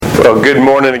Well, good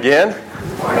morning again.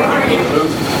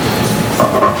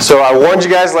 So I warned you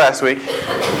guys last week,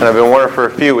 and I've been warning for a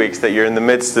few weeks, that you're in the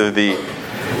midst of the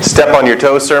Step on Your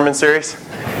Toes sermon series.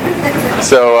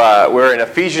 So we're in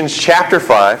Ephesians chapter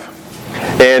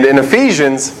 5. And in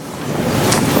Ephesians,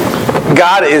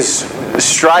 God is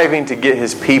striving to get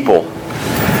His people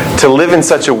to live in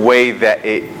such a way that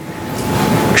it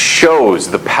shows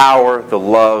the power, the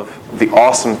love, the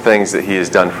awesome things that He has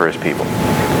done for His people.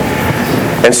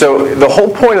 And so the whole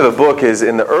point of the book is,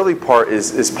 in the early part,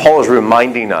 is Paul is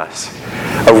reminding us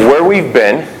of where we've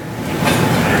been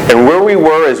and where we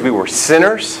were as we were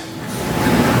sinners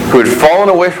who had fallen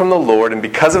away from the Lord, and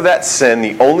because of that sin,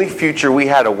 the only future we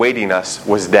had awaiting us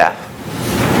was death.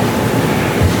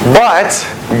 But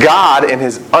God, in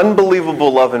His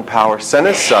unbelievable love and power, sent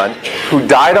His Son, who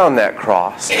died on that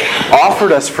cross,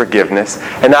 offered us forgiveness,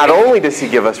 and not only does He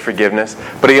give us forgiveness,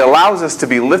 but He allows us to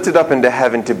be lifted up into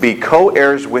heaven to be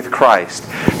co-heirs with Christ,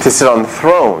 to sit on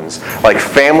thrones like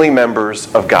family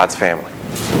members of God's family.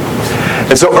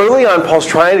 And so early on, Paul's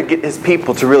trying to get his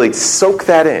people to really soak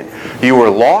that in. You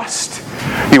were lost,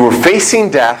 you were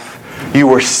facing death, you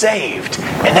were saved,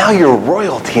 and now you're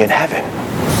royalty in heaven.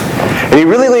 And he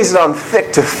really lays it on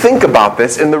thick to think about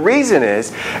this, and the reason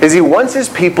is he wants his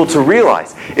people to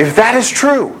realize, if that is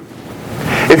true,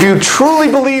 if you truly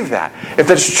believe that, if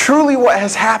that's truly what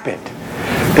has happened,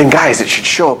 then guys, it should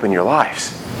show up in your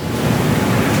lives.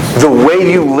 The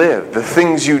way you live, the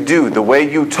things you do, the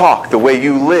way you talk, the way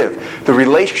you live, the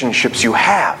relationships you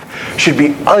have should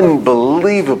be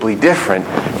unbelievably different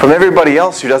from everybody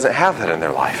else who doesn't have that in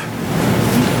their life.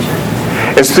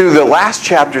 It's through the last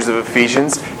chapters of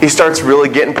Ephesians, he starts really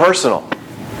getting personal.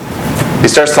 He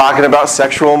starts talking about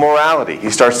sexual morality. He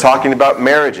starts talking about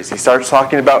marriages. He starts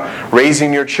talking about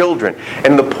raising your children.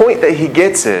 And the point that he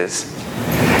gets is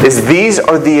these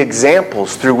are the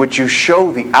examples through which you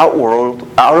show the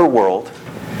outer world,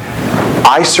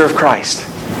 I serve Christ.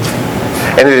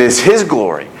 And it is His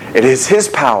glory, it is His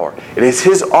power, it is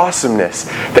His awesomeness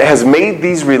that has made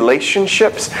these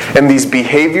relationships and these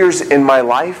behaviors in my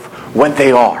life what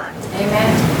they are.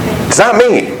 Amen. It's not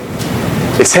me,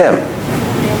 it's Him.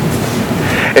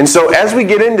 And so as we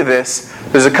get into this,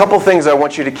 there's a couple things I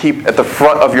want you to keep at the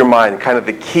front of your mind, kind of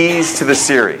the keys to the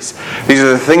series. These are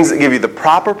the things that give you the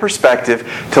proper perspective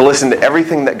to listen to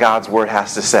everything that God's Word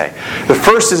has to say. The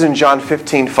first is in John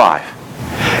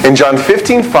 15:5. In John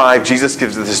 15:5, Jesus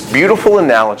gives this beautiful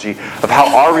analogy of how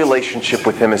our relationship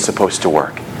with Him is supposed to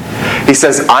work. He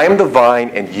says, I am the vine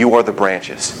and you are the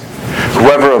branches.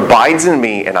 Whoever abides in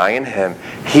me and I in him,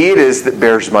 he it is that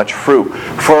bears much fruit.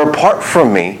 For apart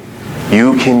from me,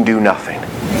 you can do nothing.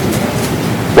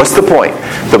 What's the point?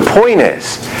 The point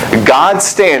is, God's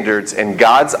standards and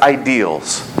God's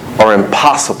ideals are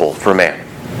impossible for man.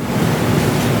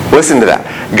 Listen to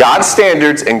that. God's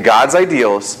standards and God's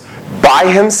ideals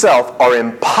by Himself are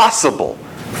impossible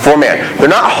for man. They're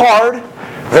not hard,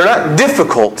 they're not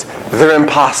difficult, they're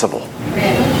impossible.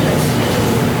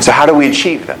 So how do we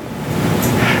achieve them?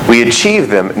 We achieve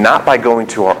them not by going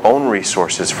to our own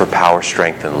resources for power,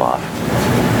 strength, and love.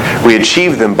 We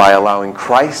achieve them by allowing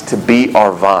Christ to be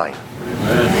our vine.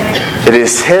 Amen. It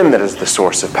is Him that is the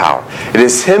source of power. It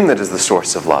is Him that is the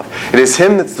source of love. It is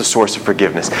Him that's the source of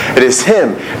forgiveness. It is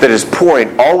Him that is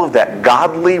pouring all of that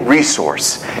godly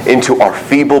resource into our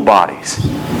feeble bodies.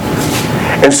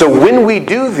 And so when we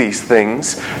do these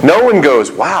things, no one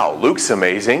goes, wow, Luke's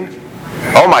amazing.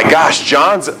 Oh my gosh,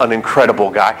 John's an incredible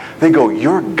guy. They go,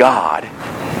 your God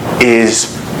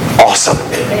is awesome.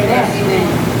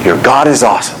 Your God is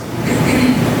awesome.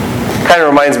 Kind of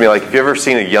reminds me, like, if you've ever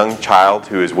seen a young child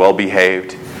who is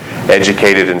well-behaved,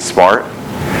 educated, and smart,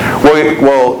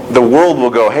 well, the world will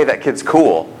go, hey, that kid's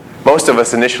cool. Most of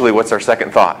us initially, what's our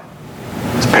second thought?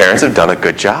 His parents have done a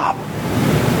good job.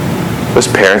 Those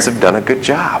parents have done a good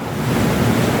job.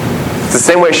 It's the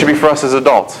same way it should be for us as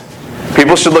adults.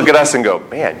 People should look at us and go,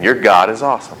 man, your God is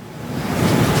awesome.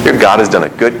 Your God has done a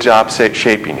good job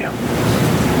shaping you.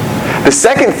 The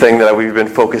second thing that we've been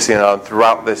focusing on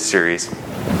throughout this series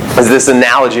is this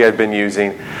analogy I've been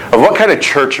using of what kind of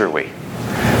church are we?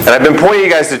 And I've been pointing you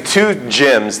guys to two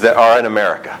gyms that are in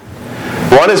America.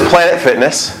 One is Planet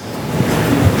Fitness.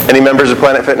 Any members of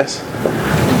Planet Fitness?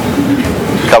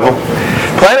 Couple?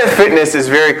 Planet Fitness is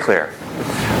very clear.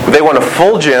 They want a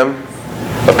full gym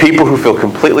of people who feel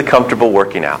completely comfortable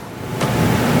working out.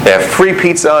 They have free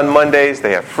pizza on Mondays.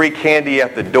 They have free candy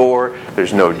at the door.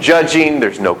 There's no judging.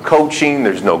 There's no coaching.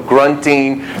 There's no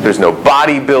grunting. There's no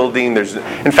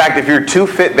bodybuilding. In fact, if you're too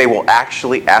fit, they will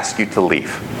actually ask you to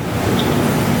leave,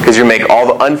 because you make all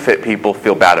the unfit people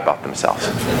feel bad about themselves.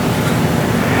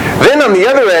 Then on the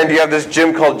other end, you have this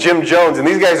gym called Jim Jones, and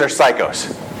these guys are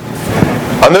psychos.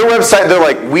 On their website, they're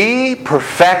like, we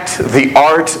perfect the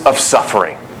art of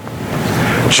suffering.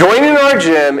 Joining our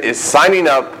gym is signing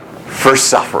up for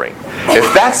suffering.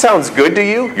 If that sounds good to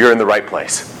you, you're in the right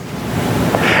place.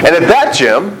 And at that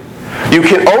gym, you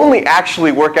can only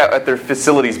actually work out at their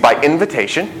facilities by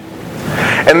invitation.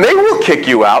 And they will kick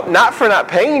you out, not for not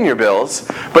paying your bills,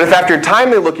 but if after time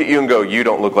they look at you and go, you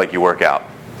don't look like you work out,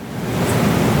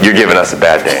 you're giving us a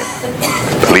bad name.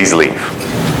 Please leave.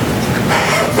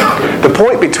 The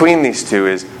point between these two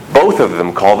is both of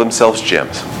them call themselves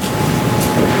gyms.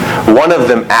 One of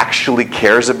them actually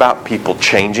cares about people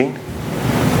changing.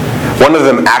 One of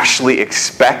them actually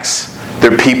expects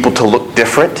their people to look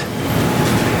different.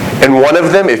 And one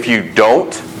of them, if you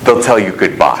don't, they'll tell you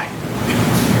goodbye.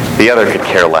 The other could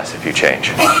care less if you change.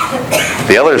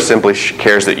 The other simply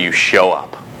cares that you show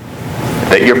up,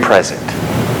 that you're present.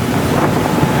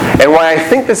 And why I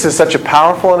think this is such a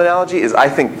powerful analogy is I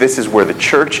think this is where the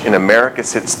church in America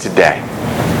sits today.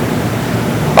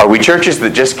 Are we churches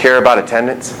that just care about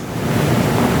attendance?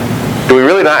 Do we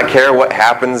really not care what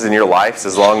happens in your lives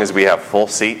as long as we have full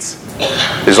seats?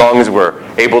 As long as we're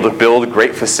able to build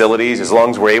great facilities, as long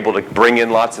as we're able to bring in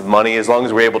lots of money, as long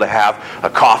as we're able to have a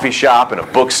coffee shop and a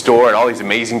bookstore and all these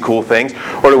amazing cool things?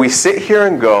 Or do we sit here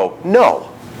and go,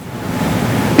 no.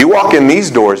 You walk in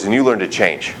these doors and you learn to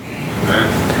change.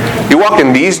 You walk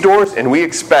in these doors and we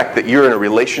expect that you're in a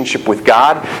relationship with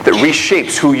God that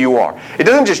reshapes who you are. It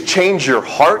doesn't just change your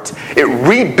heart, it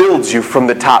rebuilds you from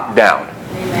the top down.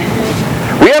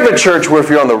 We have a church where if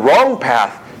you're on the wrong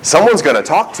path, someone's going to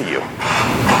talk to you.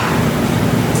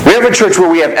 We have a church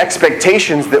where we have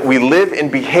expectations that we live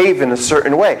and behave in a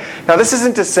certain way. Now, this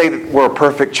isn't to say that we're a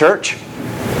perfect church.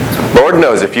 Lord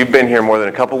knows, if you've been here more than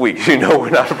a couple weeks, you know we're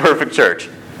not a perfect church.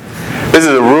 This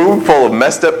is a room full of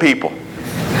messed up people.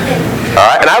 All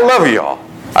right? And I love you all.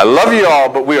 I love you all,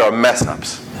 but we are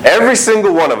mess-ups. Every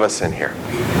single one of us in here.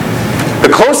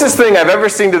 The closest thing I've ever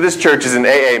seen to this church is an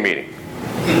AA meeting.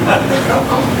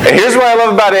 And here's what I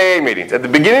love about AA meetings. At the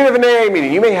beginning of an AA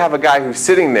meeting, you may have a guy who's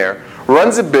sitting there,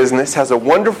 runs a business, has a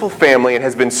wonderful family, and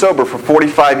has been sober for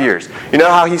 45 years. You know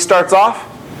how he starts off?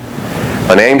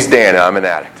 My name's Dan, and I'm an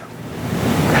addict.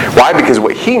 Why? Because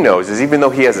what he knows is even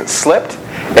though he hasn't slept,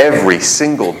 every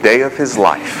single day of his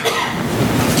life,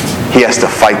 he has to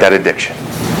fight that addiction.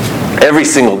 Every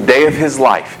single day of his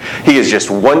life, he is just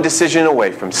one decision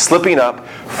away from slipping up,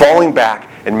 falling back,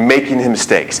 and making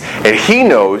mistakes. And he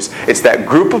knows it's that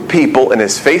group of people and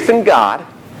his faith in God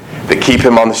that keep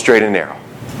him on the straight and narrow.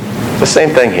 It's the same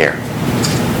thing here.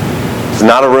 It's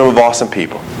not a room of awesome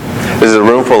people. This is a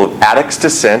room full of addicts to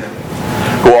sin,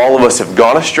 who all of us have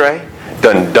gone astray,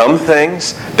 done dumb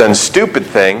things, done stupid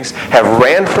things, have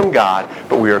ran from God,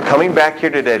 but we are coming back here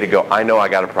today to go, I know I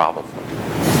got a problem.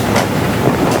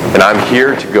 And I'm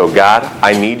here to go, God,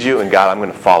 I need you, and God, I'm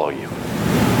going to follow you.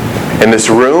 In this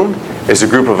room is a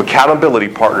group of accountability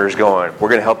partners going, we're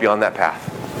going to help you on that path.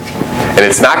 And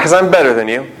it's not because I'm better than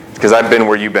you, it's because I've been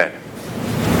where you've been.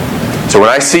 So when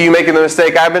I see you making the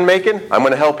mistake I've been making, I'm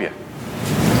going to help you.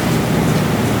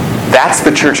 That's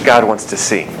the church God wants to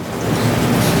see.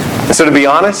 And so to be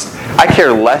honest, I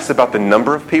care less about the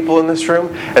number of people in this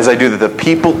room as I do that the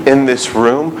people in this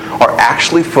room are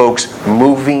actually folks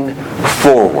moving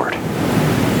forward.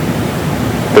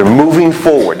 They're moving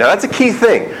forward. Now that's a key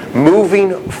thing,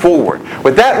 moving forward.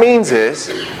 What that means is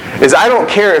I don't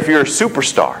care if you're a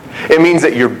superstar. It means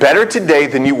that you're better today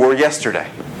than you were yesterday.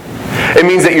 It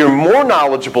means that you're more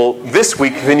knowledgeable this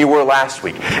week than you were last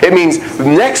week. It means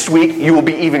next week you will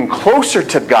be even closer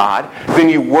to God than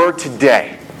you were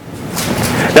today.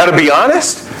 Now to be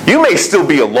honest, you may still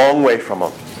be a long way from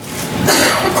Him.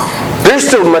 There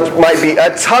still might be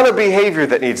a ton of behavior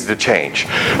that needs to change.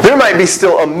 There might be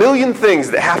still a million things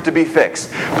that have to be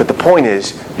fixed. But the point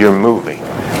is, you're moving.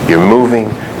 You're moving.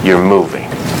 You're moving.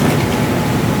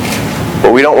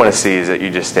 What we don't want to see is that you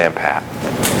just stand pat.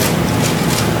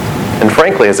 And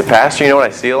frankly, as a pastor, you know what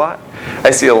I see a lot?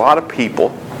 I see a lot of people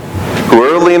who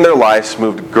early in their lives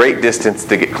moved a great distance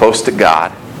to get close to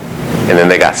God, and then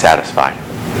they got satisfied.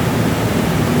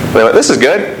 They went, this is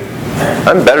good.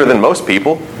 I'm better than most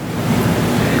people.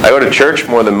 I go to church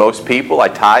more than most people. I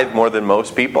tithe more than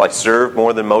most people. I serve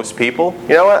more than most people.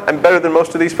 You know what? I'm better than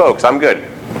most of these folks. I'm good.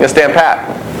 I'm going to stand pat.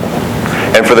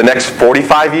 And for the next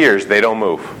 45 years, they don't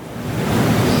move.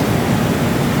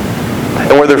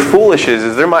 And where they're foolish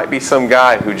is there might be some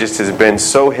guy who just has been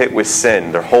so hit with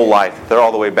sin their whole life. They're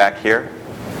all the way back here.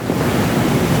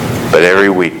 But every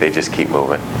week, they just keep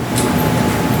moving.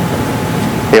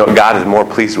 You know, God is more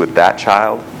pleased with that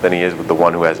child than He is with the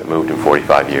one who hasn't moved in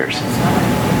 45 years.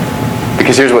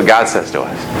 Because here's what God says to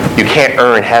us. You can't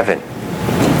earn heaven.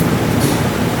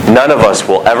 None of us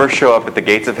will ever show up at the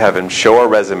gates of heaven, show our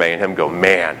resume, and him go,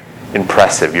 man,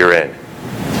 impressive, you're in.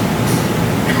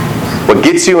 What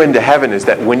gets you into heaven is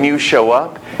that when you show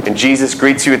up and Jesus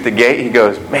greets you at the gate, he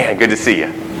goes, man, good to see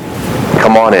you.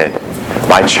 Come on in.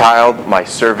 My child, my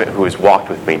servant who has walked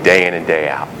with me day in and day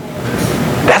out.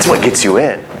 That's what gets you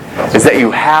in, is that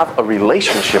you have a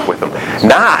relationship with him,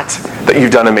 not that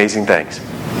you've done amazing things.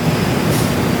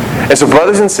 And so,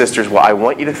 brothers and sisters, what I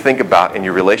want you to think about in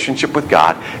your relationship with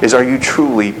God is, are you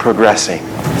truly progressing?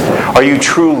 Are you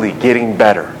truly getting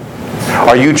better?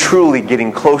 Are you truly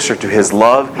getting closer to his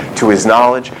love, to his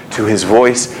knowledge, to his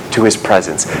voice, to his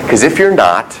presence? Because if you're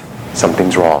not,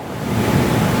 something's wrong.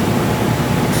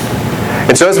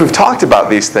 And so as we've talked about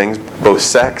these things, both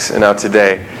sex and now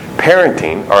today,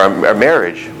 parenting, or our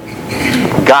marriage,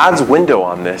 God's window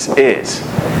on this is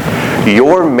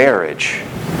your marriage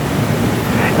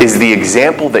is the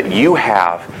example that you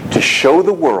have to show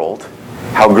the world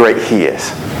how great he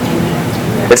is.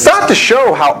 It's not to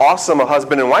show how awesome a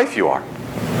husband and wife you are.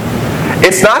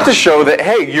 It's not to show that,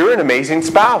 hey, you're an amazing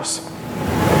spouse.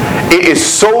 It is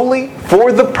solely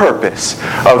for the purpose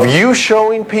of you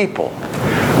showing people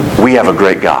we have a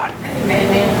great God.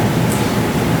 Amen.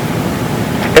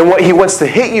 And what he wants to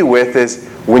hit you with is,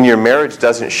 when your marriage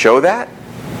doesn't show that,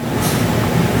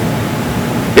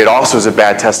 it also is a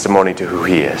bad testimony to who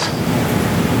he is.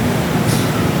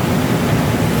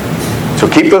 So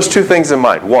keep those two things in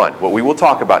mind. One, what we will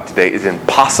talk about today is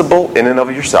impossible in and of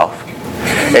yourself.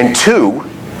 And two,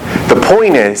 the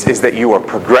point is that you are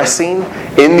progressing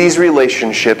in these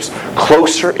relationships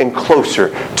closer and closer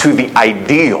to the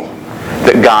ideal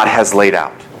that God has laid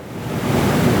out.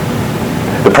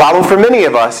 The problem for many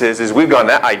of us is we've gone,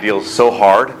 that ideal is so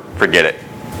hard, forget it.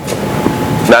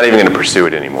 Not even going to pursue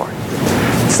it anymore.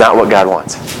 It's not what God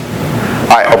wants.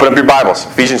 All right, open up your Bibles.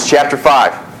 Ephesians chapter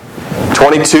 5,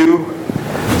 22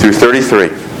 through 33.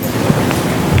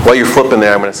 While you're flipping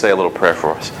there, I'm going to say a little prayer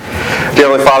for us. Dear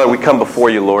Heavenly Father, we come before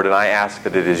you, Lord, and I ask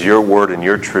that it is your word and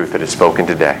your truth that is spoken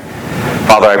today.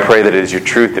 Father, I pray that it is your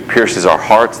truth that pierces our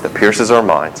hearts, that pierces our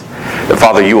minds. That,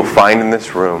 Father, you will find in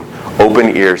this room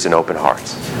open ears and open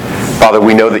hearts. Father,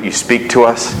 we know that you speak to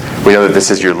us. We know that this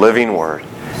is your living word.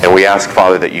 And we ask,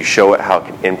 Father, that you show it how it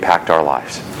can impact our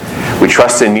lives. We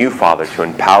trust in you, Father, to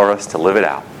empower us to live it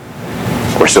out.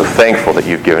 We're so thankful that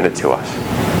you've given it to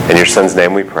us. In your Son's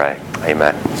name we pray.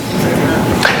 Amen.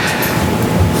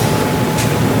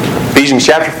 Ephesians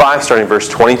chapter 5, starting verse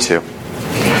 22.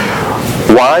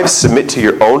 Wives, submit to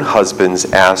your own husbands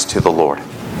as to the Lord.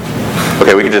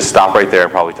 Okay, we could just stop right there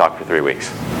and probably talk for 3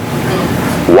 weeks.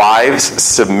 Wives,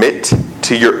 submit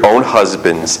to your own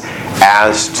husbands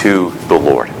as to the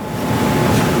Lord.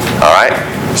 All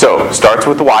right? So, it starts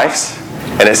with the wives,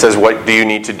 and it says, what do you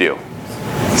need to do?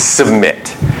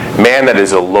 Submit. Man, that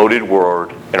is a loaded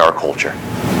word in our culture.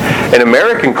 In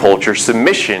American culture,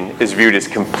 submission is viewed as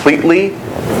completely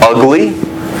ugly,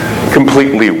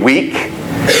 completely weak,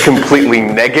 completely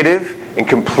negative, and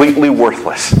completely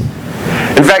worthless.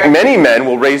 In fact, many men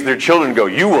will raise their children and go,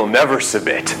 you will never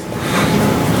submit.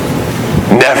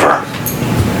 Never.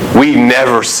 We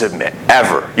never submit,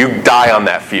 ever. You die on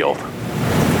that field.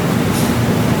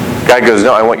 God goes,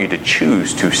 no, I want you to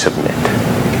choose to submit.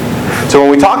 So when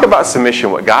we talk about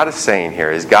submission, what God is saying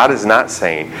here is God is not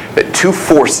saying that two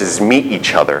forces meet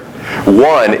each other.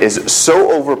 One is so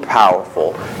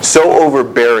overpowerful, so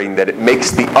overbearing that it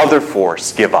makes the other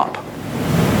force give up.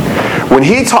 When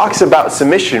he talks about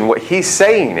submission, what he's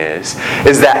saying is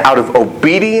that out of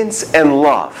obedience and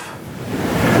love,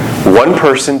 one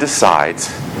person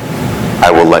decides,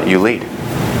 I will let you lead.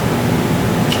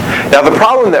 Now the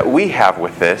problem that we have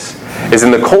with this is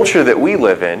in the culture that we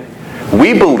live in,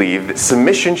 we believe that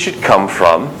submission should come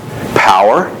from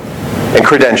power and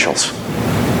credentials.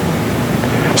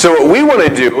 So what we want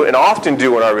to do, and often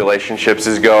do in our relationships,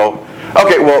 is go,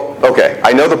 okay,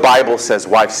 I know the Bible says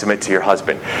wives submit to your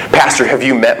husband. Pastor, have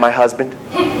you met my husband?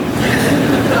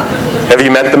 Have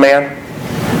you met the man?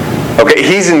 Okay,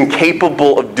 he's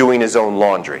incapable of doing his own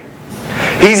laundry.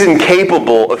 He's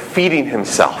incapable of feeding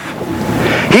himself.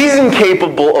 He's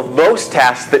incapable of most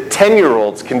tasks that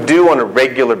 10-year-olds can do on a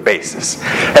regular basis.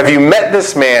 Have you met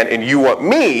this man and you want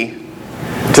me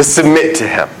to submit to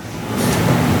him?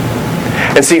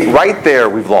 And see, right there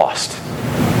we've lost.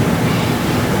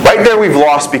 Right there we've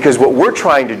lost because what we're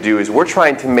trying to do is we're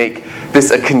trying to make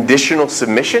this a conditional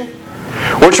submission.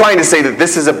 We're trying to say that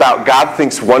this is about God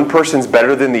thinks one person's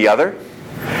better than the other.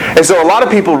 And so a lot of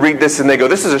people read this and they go,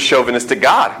 this is a chauvinistic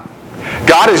God.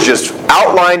 God has just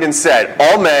outlined and said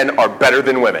all men are better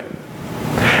than women.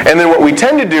 And then what we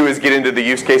tend to do is get into the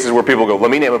use cases where people go,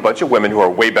 let me name a bunch of women who are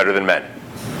way better than men.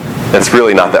 That's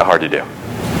really not that hard to do.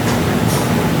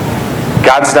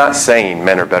 God's not saying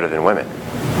men are better than women.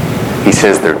 He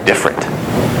says they're different.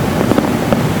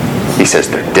 He says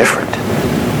they're different.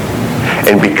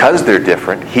 And because they're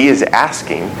different, He is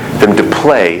asking them to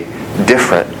play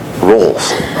different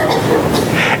roles.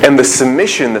 And the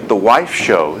submission that the wife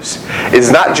shows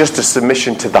is not just a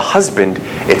submission to the husband,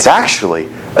 it's actually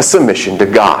a submission to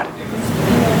God.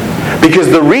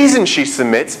 Because the reason she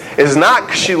submits is not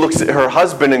because she looks at her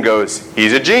husband and goes,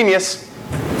 he's a genius,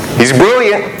 he's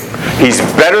brilliant, he's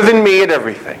better than me at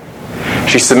everything.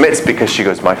 She submits because she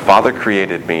goes, my Father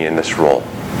created me in this role.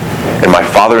 And my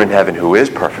Father in heaven, who is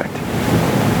perfect,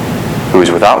 who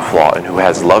is without flaw, and who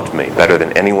has loved me better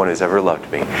than anyone has ever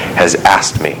loved me, has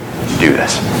asked me to do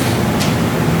this.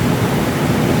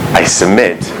 I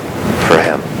submit for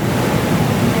Him.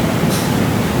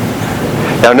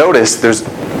 Now notice there's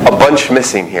a bunch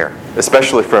missing here,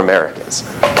 especially for Americans.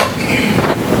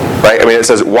 Right? I mean, it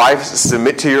says, wives,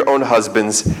 submit to your own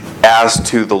husbands as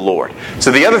to the Lord.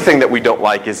 So the other thing that we don't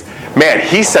like is, man,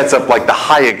 he sets up like the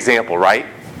high example, right?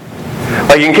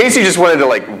 Like, in case you just wanted to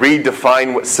like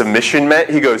redefine what submission meant,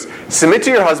 he goes, submit to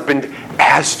your husband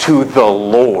as to the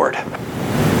Lord.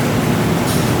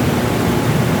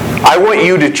 I want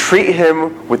you to treat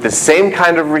him with the same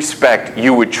kind of respect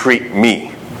you would treat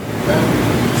me.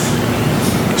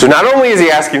 So not only is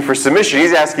he asking for submission,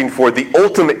 he's asking for the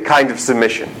ultimate kind of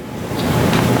submission.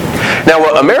 Now,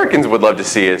 what Americans would love to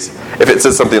see is if it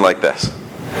says something like this.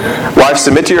 Wives,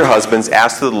 submit to your husbands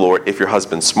as to the Lord if your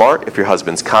husband's smart, if your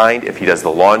husband's kind, if he does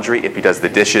the laundry, if he does the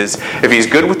dishes, if he's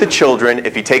good with the children,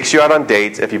 if he takes you out on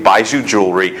dates, if he buys you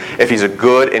jewelry, if he's a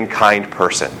good and kind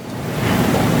person.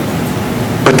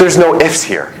 But there's no ifs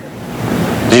here.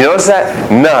 Did you notice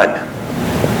that? None.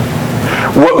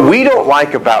 What we don't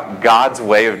like about God's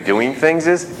way of doing things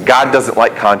is God doesn't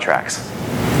like contracts.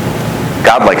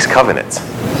 God likes covenants.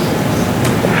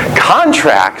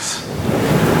 Contracts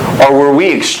are where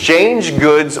we exchange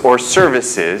goods or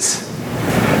services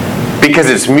because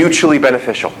it's mutually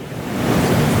beneficial.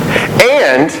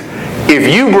 And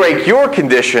if you break your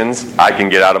conditions, I can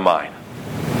get out of mine.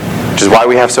 Which is why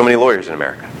we have so many lawyers in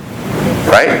America.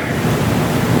 Right?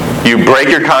 You break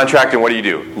your contract and what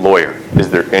do? Lawyer, is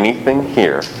there anything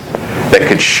here that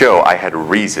could show I had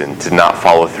reason to not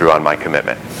follow through on my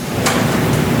commitment?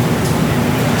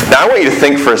 Now I want you to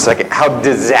think for a second how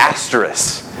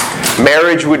disastrous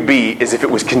marriage would be as if it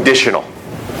was conditional.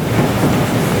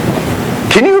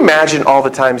 Can you imagine all the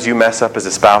times you mess up as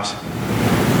a spouse?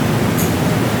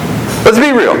 Let's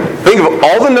be real. Think of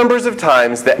all the numbers of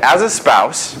times that as a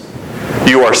spouse,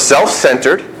 you are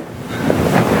self-centered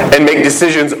and make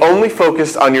decisions only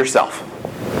focused on yourself.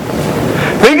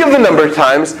 Think of the number of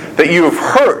times that you have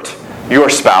hurt your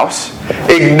spouse,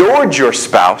 ignored your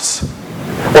spouse,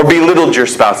 or belittled your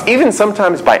spouse, even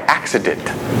sometimes by accident.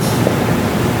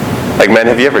 Like, men,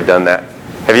 have you ever done that?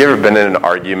 Have you ever been in an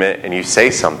argument and you say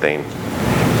something,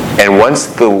 and once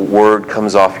the word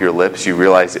comes off your lips, you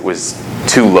realize it was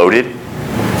too loaded,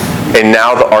 and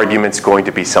now the argument's going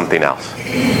to be something else?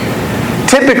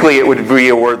 Typically, it would be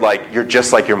a word like, you're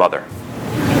just like your mother.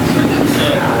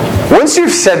 Once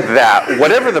you've said that,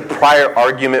 whatever the prior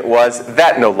argument was,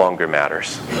 that no longer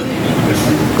matters.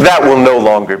 That will no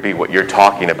longer be what you're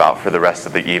talking about for the rest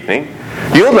of the evening.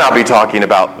 You'll now be talking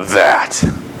about that.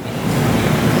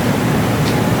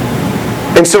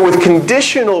 And so with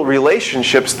conditional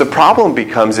relationships, the problem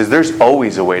becomes is there's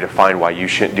always a way to find why you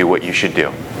shouldn't do what you should do.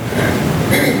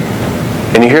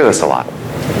 And you hear this a lot.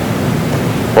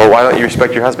 Well, why don't you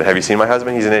respect your husband? Have you seen my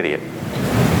husband? He's an idiot.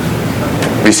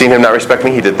 Have you seen him not respect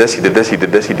me? He did this, he did this, he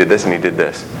did this, he did this, and he did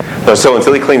this. So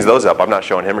until he cleans those up, I'm not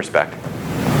showing him respect.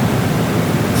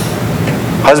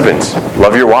 Husbands,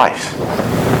 love your wives.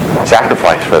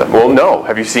 Sacrifice for them. Well, no.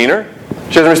 Have you seen her?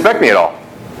 She doesn't respect me at all.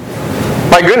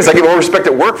 My goodness, I get more respect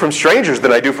at work from strangers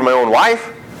than I do from my own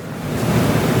wife.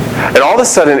 And all of a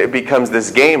sudden it becomes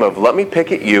this game of let me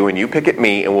pick at you and you pick at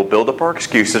me and we'll build up our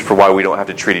excuses for why we don't have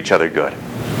to treat each other good.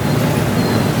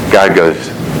 God goes,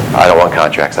 I don't want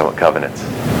contracts, I want covenants.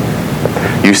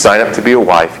 You sign up to be a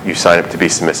wife, you sign up to be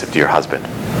submissive to your husband,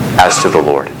 as to the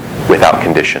Lord, without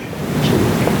condition.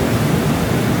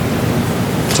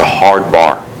 It's a hard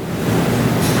bar.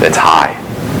 It's high.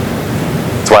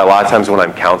 That's why a lot of times when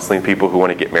I'm counseling people who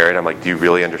want to get married, I'm like, do you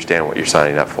really understand what you're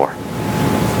signing up for?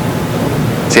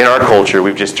 See, in our culture,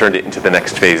 we've just turned it into the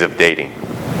next phase of dating.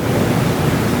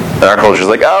 And our culture is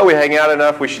like, oh, we hang out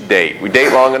enough, we should date. We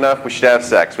date long enough, we should have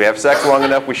sex. We have sex long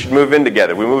enough, we should move in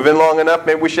together. We move in long enough,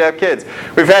 maybe we should have kids.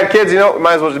 We've had kids, we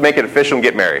might as well just make it official and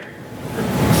get married.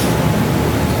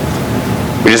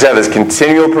 We just have this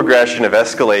continual progression of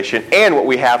escalation, and what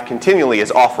we have continually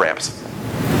is off-ramps.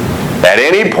 At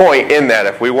any point in that,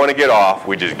 if we want to get off,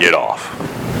 we just get off.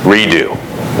 Redo.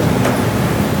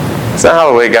 It's not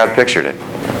how the way God pictured it.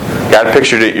 God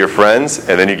pictured it, your friends,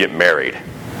 and then you get married.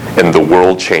 And the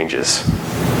world changes.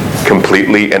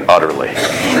 Completely and utterly.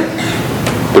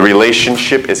 The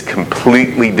relationship is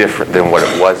completely different than what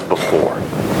it was before.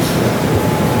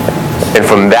 And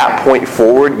from that point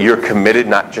forward, you're committed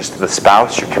not just to the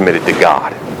spouse, you're committed to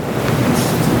God.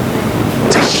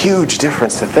 It's a huge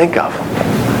difference to think of.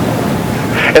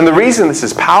 And the reason this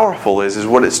is powerful is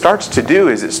what it starts to do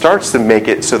is it starts to make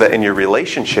it so that in your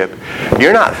relationship,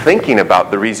 you're not thinking about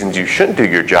the reasons you shouldn't do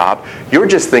your job. You're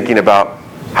just thinking about,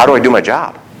 how do I do my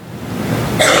job?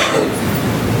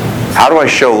 How do I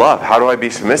show love? How do I be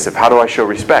submissive? How do I show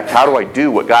respect? How do I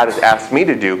do what God has asked me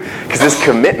to do? Because this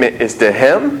commitment is to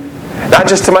Him, not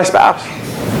just to my spouse.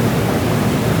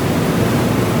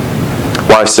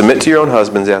 Wives, submit to your own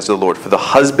husbands as to the Lord. For the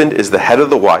husband is the head of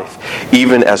the wife,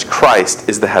 even as Christ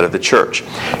is the head of the church,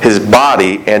 His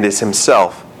body, and is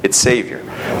Himself its Savior.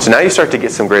 So now you start to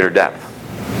get some greater depth.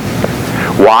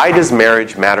 Why does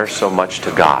marriage matter so much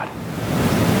to God?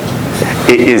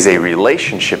 It is a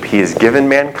relationship He has given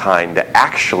mankind that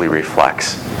actually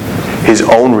reflects His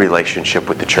own relationship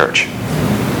with the church.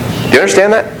 Do you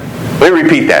understand that? Let me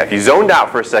repeat that. If you zoned out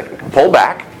for a second, pull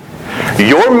back.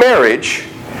 Your marriage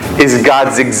is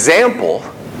God's example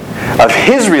of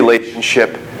His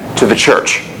relationship to the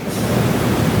church.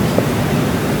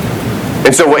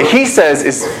 And so what He says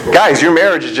is, guys, your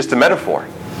marriage is just a metaphor.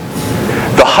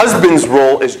 The husband's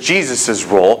role is Jesus'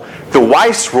 role. The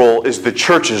wife's role is the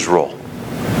church's role.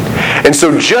 And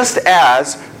so just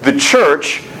as the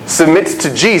church submits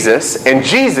to Jesus and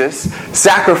Jesus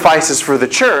sacrifices for the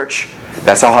church,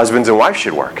 that's how husbands and wives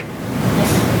should work.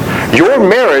 Your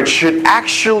marriage should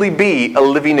actually be a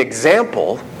living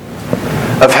example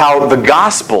of how the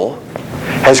gospel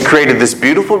has created this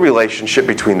beautiful relationship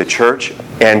between the church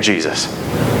and Jesus.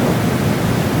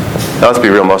 Now let's be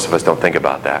real, most of us don't think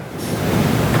about that.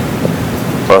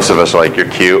 Most of us are like, you're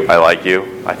cute, I like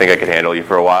you, I think I could handle you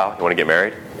for a while, you want to get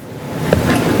married?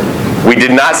 We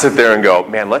did not sit there and go,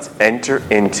 man, let's enter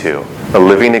into a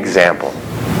living example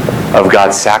of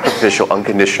God's sacrificial,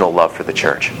 unconditional love for the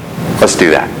church. Let's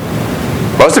do that.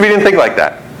 Most of you didn't think like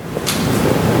that.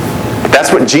 But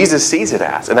that's what Jesus sees it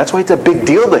as, and that's why it's a big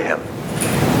deal to Him.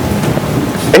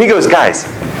 And He goes, guys,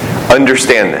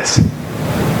 understand this.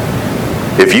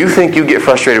 If you think you get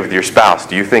frustrated with your spouse,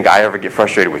 do you think I ever get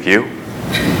frustrated with you?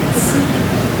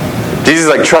 Jesus is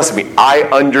like, trust me, I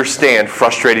understand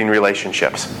frustrating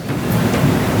relationships.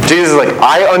 Jesus is like,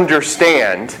 I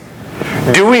understand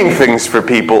doing things for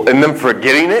people and them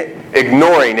forgetting it,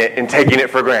 ignoring it, and taking it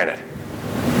for granted.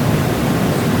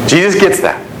 Jesus gets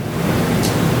that.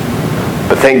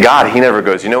 But thank God He never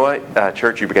goes, you know what,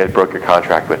 church, you guys broke your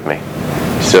contract with me.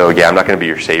 So yeah, I'm not going to be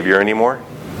your Savior anymore.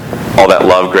 All that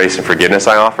love, grace, and forgiveness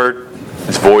I offered,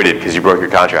 it's voided because you broke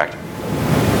your contract.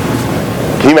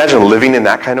 Can you imagine living in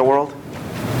that kind of world?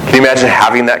 Can you imagine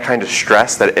having that kind of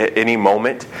stress that at any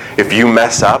moment, if you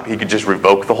mess up, He could just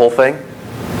revoke the whole thing?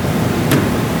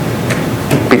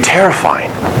 It'd be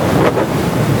terrifying.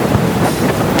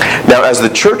 Now, as the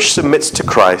church submits to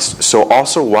Christ, so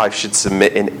also wives should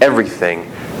submit in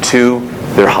everything to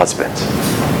their husbands.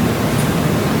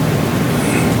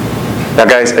 Now,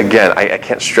 guys, again, I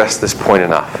can't stress this point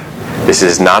enough. This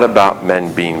is not about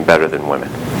men being better than women.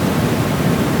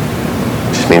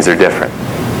 It just means they're different.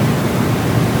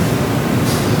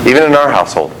 Even in our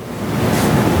household.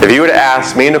 If you were to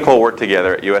ask, me and Nicole worked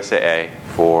together at USAA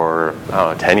for,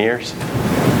 10 years.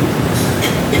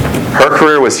 Her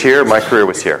career was here, my career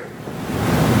was here.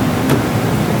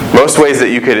 Most ways that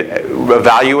you could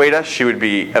evaluate us, she would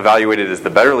be evaluated as the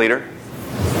better leader.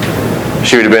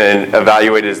 She would have been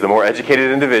evaluated as the more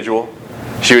educated individual.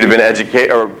 She would have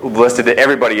been listed to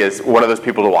everybody as one of those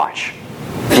people to watch.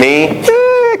 Me,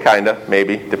 kinda,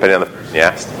 maybe, depending on the person you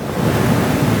asked.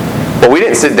 But we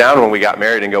didn't sit down when we got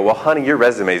married and go, well, honey, your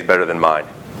resume is better than mine.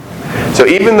 So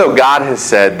even though God has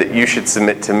said that you should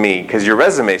submit to me because your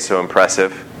resume is so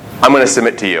impressive, I'm going to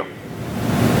submit to you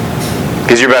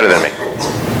because you're better than me.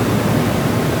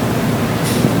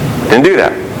 Didn't do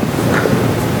that.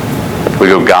 We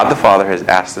go, God the Father has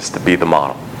asked us to be the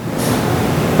model.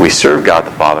 We serve God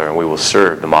the Father, and we will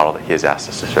serve the model that He has asked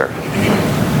us to serve.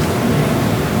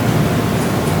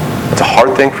 It's a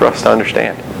hard thing for us to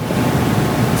understand.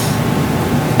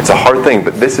 It's a hard thing,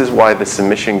 but this is why the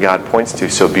submission God points to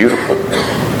is so beautiful.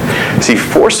 See,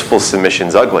 forceful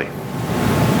submission's ugly.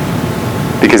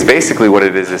 Because basically what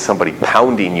it is somebody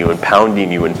pounding you and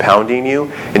pounding you and pounding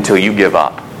you until you give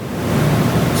up.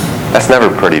 That's never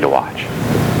pretty to watch.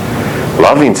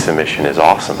 Loving submission is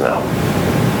awesome, though.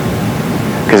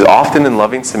 Because often in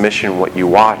loving submission, what you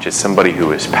watch is somebody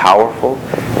who is powerful,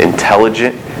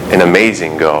 intelligent, and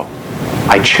amazing go,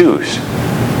 I choose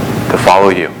to follow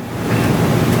you.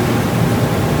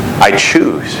 I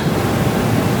choose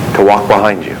to walk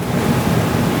behind you.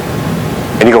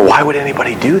 And you go, why would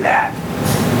anybody do that?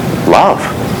 Love.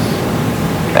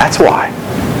 That's why.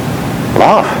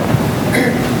 Love.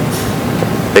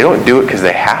 They don't do it because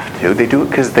they have to. They do it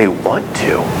because they want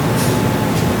to.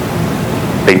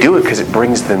 They do it because it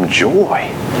brings them joy.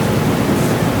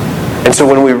 And so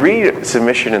when we read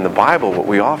submission in the Bible, what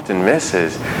we often miss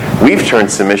is we've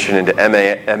turned submission into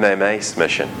MMA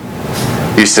submission.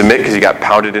 You submit because you got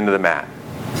pounded into the mat.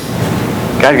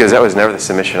 God goes, that was never the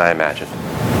submission I imagined.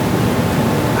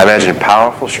 I imagined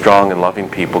powerful, strong, and loving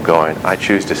people going, I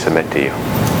choose to submit to you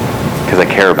because I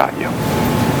care about you.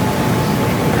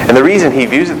 And the reason he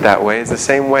views it that way is the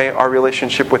same way our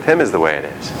relationship with him is the way it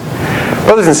is.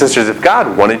 Brothers and sisters, if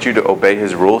God wanted you to obey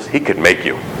his rules, he could make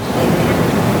you.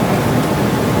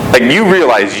 Like, you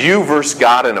realize you versus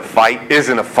God in a fight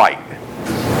isn't a fight.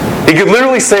 He could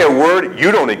literally say a word,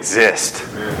 you don't exist.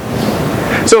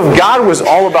 So if God was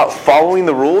all about following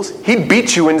the rules, he'd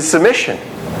beat you into submission.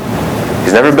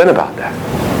 He's never been about that.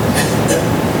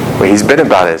 What he's been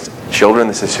about is, children,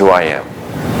 this is who I am.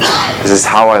 This is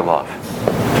how I love.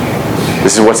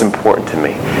 This is what's important to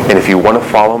me. And if you want to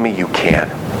follow me, you can.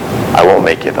 I won't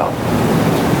make you, though.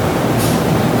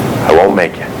 I won't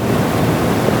make you.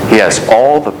 He has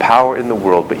all the power in the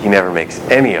world, but he never makes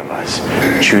any of us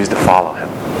choose to follow him.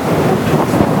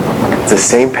 It's the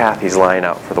same path he's laying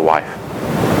out for the wife.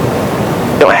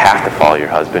 You don't have to follow your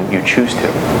husband. You choose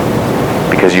to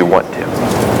because you want to.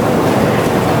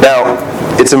 Now,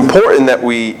 it's important that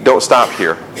we don't stop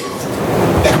here.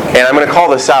 And I'm going to call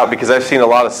this out because I've seen a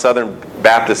lot of Southern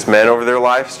Baptist men over their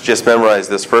lives just memorize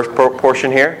this first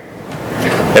portion here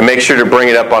and make sure to bring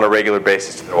it up on a regular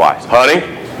basis to their wives. Honey,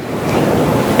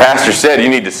 Pastor said you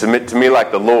need to submit to me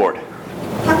like the Lord.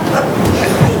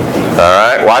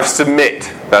 Alright, wives,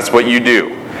 submit. That's what you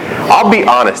do. I'll be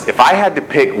honest, if I had to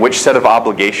pick which set of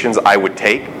obligations I would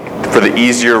take for the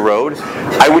easier road,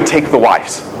 I would take the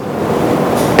wife's.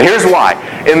 And here's why.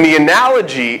 In the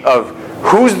analogy of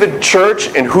who's the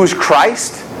church and who's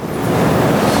Christ,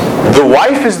 the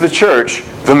wife is the church,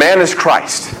 the man is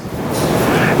Christ.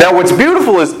 Now what's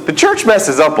beautiful is the church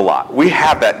messes up a lot. We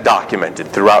have that documented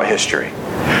throughout history.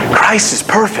 Christ is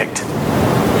perfect.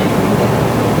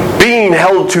 Being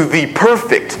held to the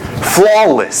perfect,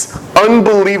 flawless,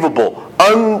 unbelievable,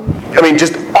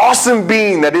 just awesome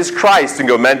being that is Christ, and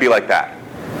go, men, be like that.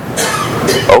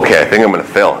 Okay, I think I'm going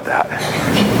to fail at that.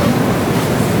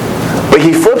 But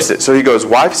he flips it. So he goes,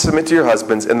 wives, submit to your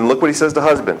husbands, and then look what he says to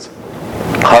husbands.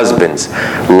 Husbands,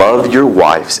 love your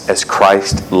wives as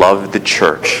Christ loved the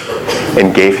church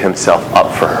and gave himself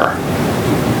up for her.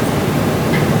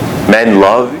 Men,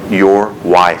 love your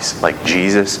wives like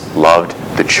Jesus loved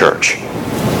the church.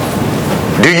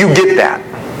 Do you get that?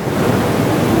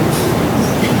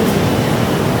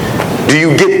 Do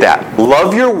you get that?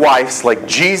 Love your wives like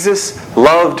Jesus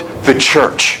loved the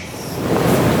church.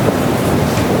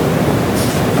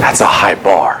 That's a high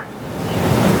bar.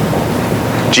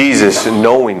 Jesus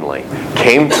knowingly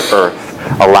came to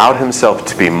earth, allowed himself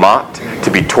to be mocked,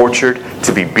 to be tortured,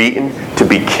 to be beaten, to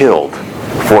be killed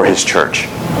for his church.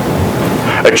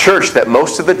 A church that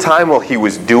most of the time while he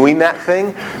was doing that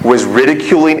thing was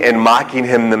ridiculing and mocking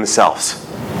him themselves.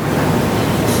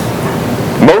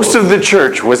 Most of the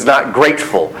church was not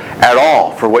grateful at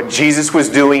all for what Jesus was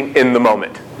doing in the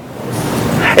moment.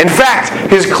 In fact,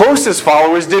 his closest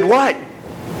followers did what?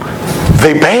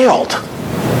 They bailed.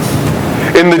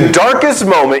 In the darkest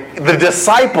moment, the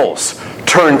disciples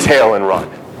turn tail and run.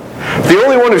 The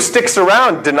only one who sticks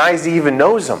around denies he even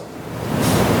knows them.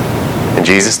 And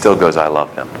Jesus still goes, I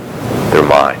love them. They're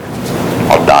mine.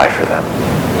 I'll die for them.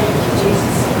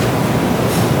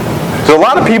 So a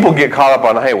lot of people get caught up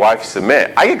on, hey, wife,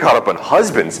 submit. I get caught up on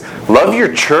husbands. Love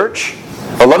your church,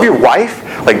 or love your wife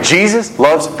like Jesus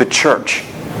loves the church.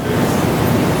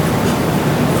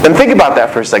 And think about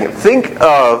that for a second. Think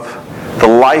of the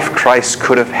life Christ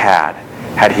could have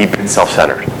had he been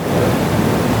self-centered.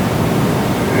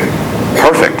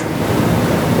 Perfect.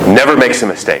 Never makes a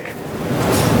mistake.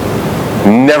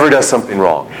 Never does something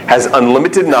wrong. Has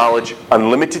unlimited knowledge,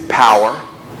 unlimited power.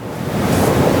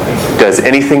 Does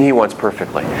anything he wants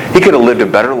perfectly. He could have lived a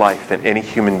better life than any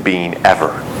human being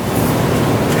ever.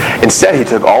 Instead, he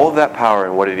took all of that power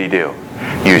and what did he do?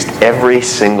 Used every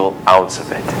single ounce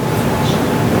of it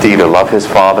to either love his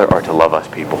Father or to love us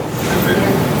people.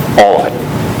 All of it.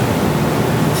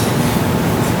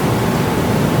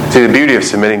 See, the beauty of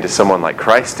submitting to someone like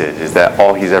Christ is that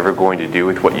all he's ever going to do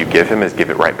with what you give him is give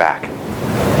it right back.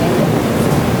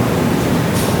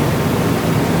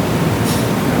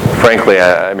 Frankly,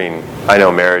 I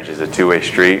know marriage is a two-way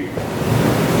street,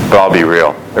 but I'll be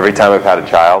real. Every time I've had a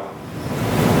child,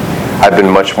 I've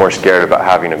been much more scared about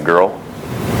having a girl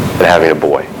than having a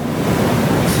boy.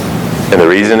 And the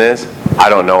reason is, I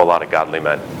don't know a lot of godly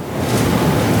men.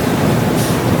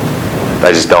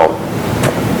 I just don't.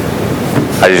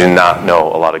 I do not know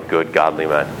a lot of good godly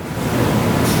men.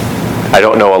 I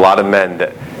don't know a lot of men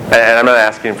that, and I'm not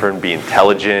asking for them to be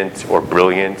intelligent or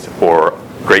brilliant or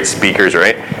great speakers or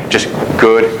anything, just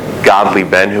good godly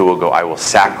men who will go, I will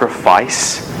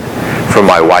sacrifice for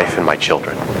my wife and my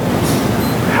children.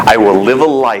 I will live a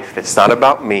life that's not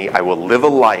about me. I will live a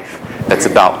life that's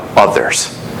about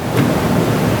others.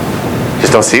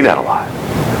 Just don't see that a lot.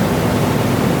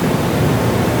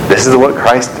 This is what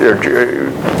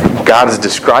God is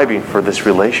describing for this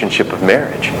relationship of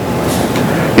marriage.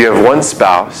 You have one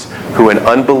spouse who in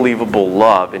unbelievable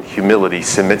love and humility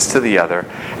submits to the other,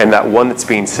 and that one that's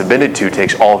being submitted to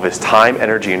takes all of his time,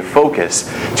 energy, and focus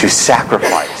to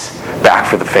sacrifice back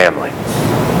for the family.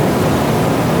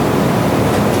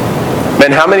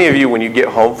 Men, how many of you, when you get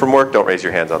home from work, don't raise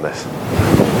your hands on this,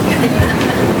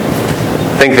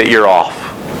 think that you're off?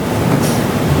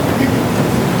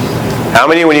 How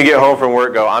many, when you get home from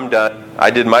work, go, I'm done. I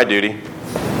did my duty.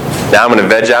 Now I'm going to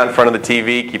veg out in front of the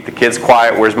TV, keep the kids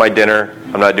quiet. Where's my dinner?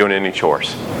 I'm not doing any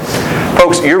chores.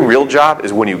 Folks, your real job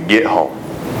is when you get home.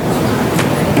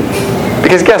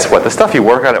 Because guess what? The stuff you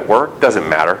work on at work doesn't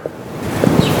matter.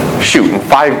 Shoot, in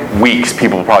 5 weeks,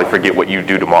 people will probably forget what you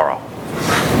do tomorrow.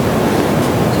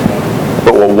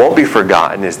 But what won't be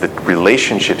forgotten is the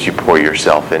relationships you pour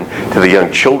yourself in, to the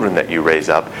young children that you raise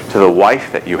up, to the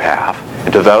wife that you have,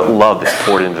 and to the love that's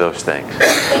poured into those things.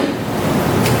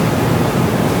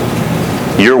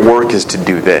 Your work is to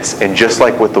do this. And just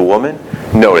like with the woman,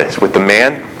 notice, with the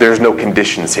man, there's no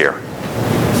conditions here.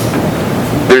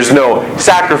 There's no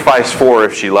sacrifice for her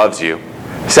if she loves you.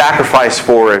 Sacrifice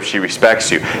for her if she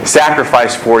respects you.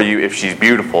 Sacrifice for you if she's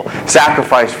beautiful.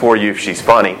 Sacrifice for you if she's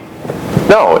funny.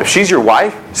 No, if she's your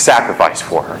wife, sacrifice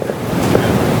for her.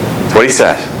 That's what he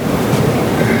says.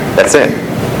 That's it.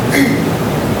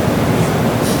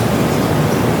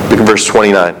 Look at verse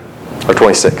 29 or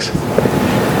 26.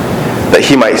 That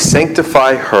he might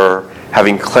sanctify her,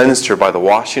 having cleansed her by the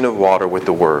washing of water with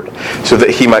the word, so that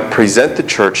he might present the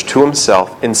church to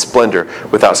himself in splendor,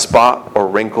 without spot or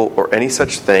wrinkle or any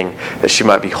such thing, that she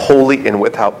might be holy and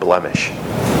without blemish.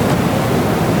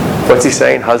 What's he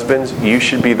saying? Husbands, you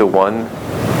should be the one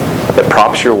that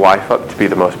props your wife up to be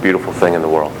the most beautiful thing in the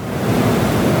world.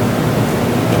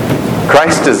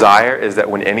 Christ's desire is that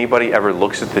when anybody ever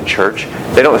looks at the church,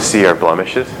 they don't see our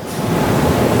blemishes.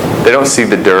 They don't see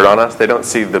the dirt on us. They don't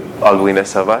see the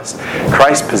ugliness of us.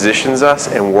 Christ positions us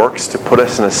and works to put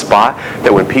us in a spot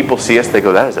that when people see us, they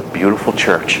go, that is a beautiful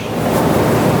church.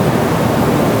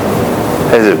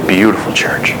 That is a beautiful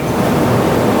church.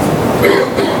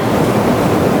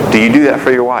 Do you do that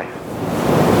for your wife?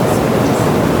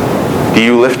 Do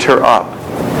you lift her up?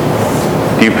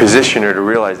 Do you position her to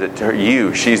realize that to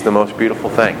you, she's the most beautiful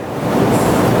thing?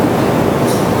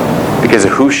 Because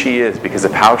of who she is, because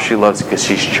of how she loves, because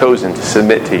she's chosen to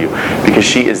submit to you, because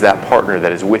she is that partner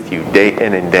that is with you day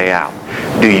in and day out.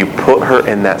 Do you put her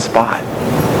in that spot?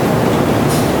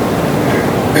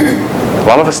 A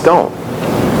lot of us don't.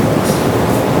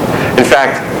 In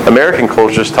fact, American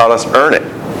culture's taught us earn it.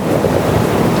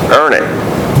 Earn it.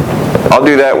 I'll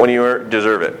do that when you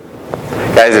deserve it.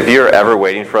 Guys, if you're ever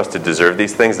waiting for us to deserve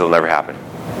these things, it'll never happen.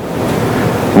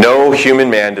 No human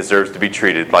man deserves to be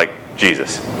treated like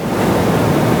Jesus.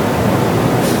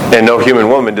 And no human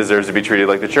woman deserves to be treated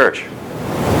like the church. You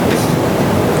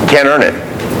can't earn it.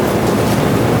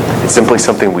 It's simply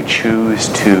something we choose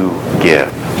to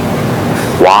give.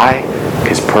 Why?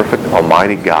 Because perfect,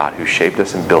 almighty God who shaped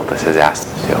us and built us has asked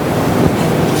us to.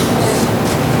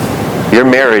 Your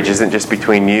marriage isn't just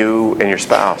between you and your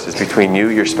spouse. It's between you,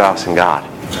 your spouse, and God.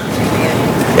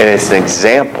 And it's an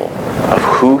example of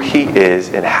who He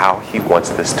is and how He wants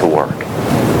this to work.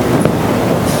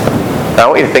 Now, I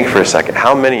want you to think for a second.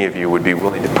 How many of you would be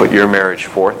willing to put your marriage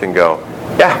forth and go,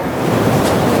 yeah,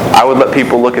 I would let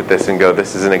people look at this and go,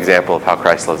 this is an example of how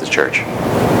Christ loves the church?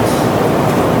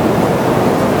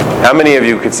 How many of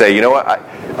you could say, you know what,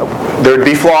 there would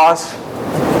be flaws,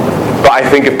 but I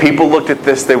think if people looked at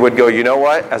this, they would go, you know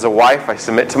what, as a wife, I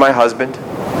submit to my husband,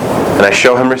 and I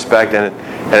show him respect, and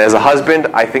as a husband,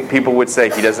 I think people would say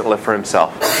he doesn't live for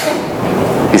himself.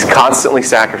 He's constantly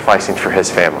sacrificing for his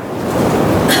family.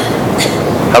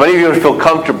 How many of you would feel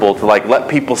comfortable to let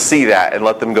people see that and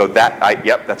let them go,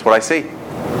 yep, that's what I see?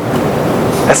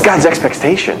 That's God's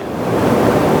expectation.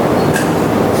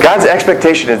 God's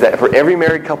expectation is that for every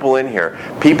married couple in here,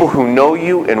 people who know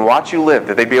you and watch you live,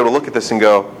 that they'd be able to look at this and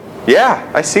go, yeah,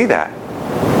 I see that.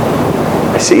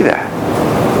 I see that.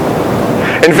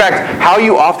 In fact, how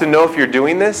you often know if you're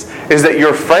doing this is that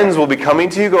your friends will be coming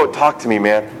to you, go, talk to me,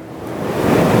 man.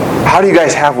 How do you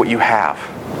guys have what you have?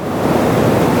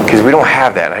 Because we don't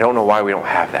have that. I don't know why we don't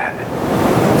have that.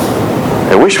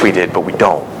 I wish we did, but we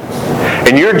don't.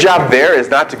 And your job there is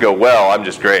not to go, well, I'm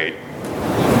just great.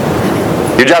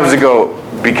 Your job is to go,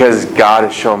 because God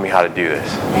has shown me how to do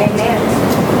this.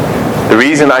 Amen. The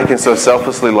reason I can so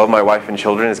selflessly love my wife and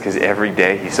children is because every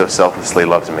day He so selflessly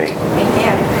loves me.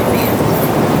 Amen.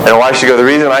 And why should go? The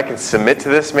reason I can submit to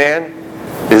this man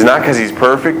is not because he's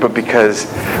perfect, but because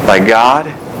my God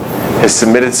has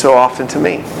submitted so often to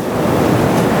me.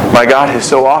 My God has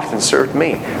so often served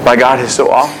me. My God has so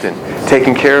often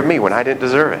taken care of me when I didn't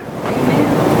deserve it.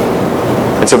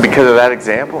 And so because of that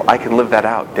example, I can live that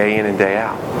out day in and day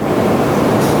out.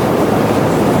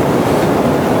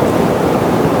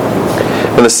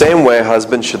 In the same way,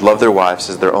 husbands should love their wives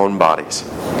as their own bodies.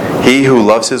 He who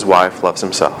loves his wife loves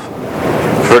himself.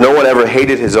 For no one ever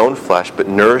hated his own flesh, but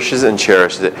nourishes and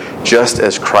cherishes it, just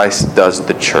as Christ does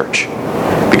the church,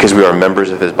 because we are members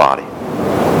of His body.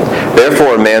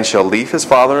 Therefore a man shall leave his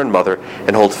father and mother,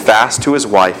 and hold fast to his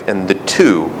wife, and the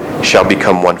two shall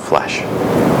become one flesh.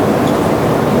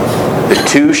 The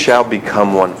two shall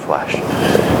become one flesh.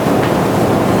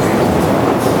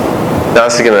 Now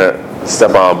this is going to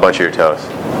step on a bunch of your toes.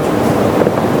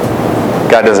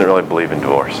 God doesn't really believe in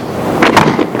divorce.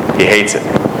 He hates it.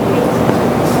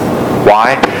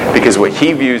 Why? Because what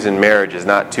He views in marriage is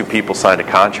not two people signed a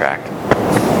contract.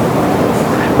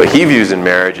 What He views in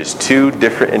marriage is two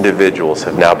different individuals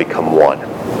have now become one.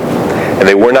 And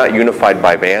they were not unified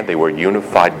by man, they were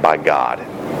unified by God.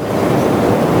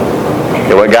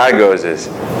 And what God goes is,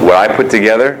 what I put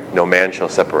together, no man shall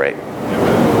separate.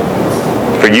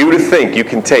 For you to think you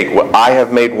can take what I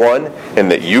have made one and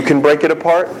that you can break it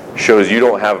apart shows you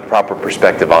don't have a proper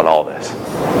perspective on all this.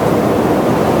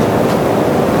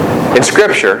 In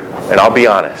Scripture, and I'll be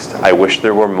honest, I wish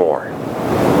there were more.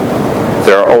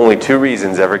 There are only two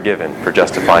reasons ever given for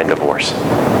justifying divorce.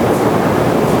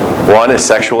 One is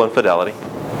sexual infidelity.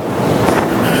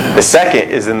 The second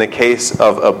is in the case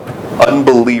of an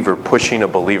unbeliever pushing a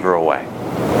believer away.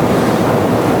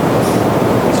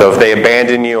 So if they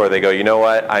abandon you or they go, you know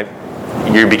what,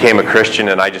 you became a Christian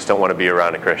and I just don't want to be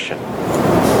around a Christian.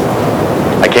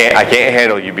 I can't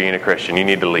handle you being a Christian. You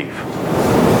need to leave.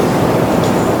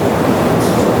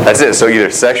 That's it. So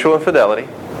either sexual infidelity,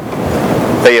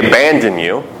 they abandon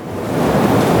you,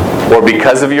 or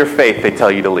because of your faith, they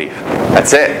tell you to leave.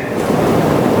 That's it.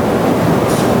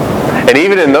 And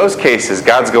even in those cases,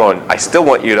 God's going, I still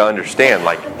want you to understand,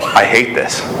 I hate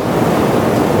this.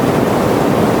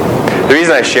 The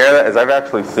reason I share that is I've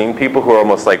actually seen people who are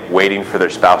almost waiting for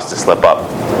their spouse to slip up.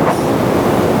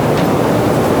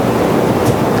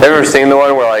 Have you ever seen the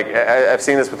one where I've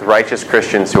seen this with righteous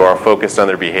Christians who are focused on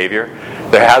their behavior?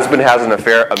 Their husband has an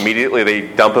affair, immediately they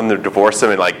dump him, they divorce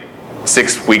him, and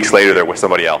 6 weeks later they're with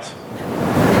somebody else.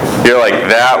 You're like,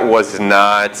 that was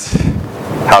not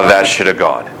how that should have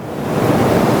gone.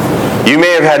 You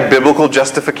may have had biblical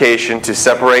justification to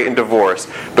separate and divorce,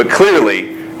 but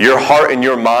clearly your heart and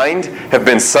your mind have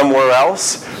been somewhere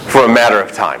else for a matter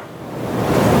of time.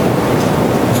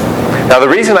 Now the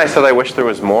reason I said I wish there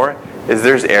was more is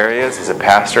there's areas as a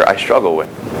pastor I struggle with.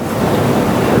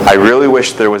 I really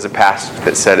wish there was a passage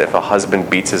that said if a husband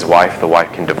beats his wife, the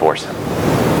wife can divorce him.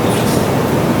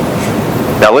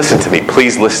 Now listen to me,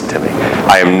 please listen to me.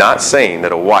 I am not saying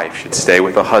that a wife should stay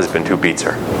with a husband who beats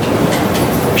her.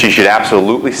 She should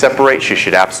absolutely separate, she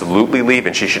should absolutely leave,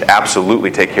 and she should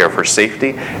absolutely take care of her safety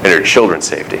and her children's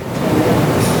safety.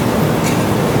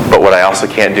 But what I also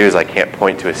can't do is I can't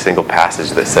point to a single passage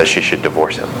that says she should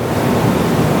divorce him.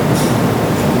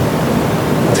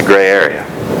 It's a gray area.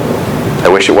 I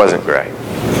wish it wasn't gray.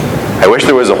 I wish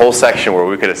there was a whole section where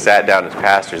we could have sat down as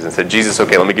pastors and said, Jesus,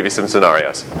 okay, let me give you some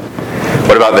scenarios.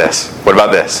 What about this? What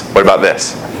about this? What about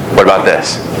this? What about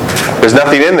this? There's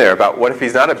nothing in there about what if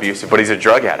he's not abusive, but he's a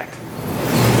drug addict.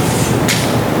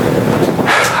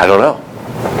 I don't know.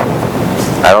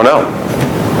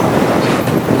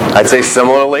 I'd say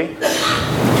similarly,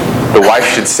 the wife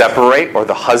should separate or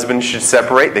the husband should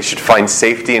separate. They should find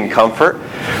safety and comfort.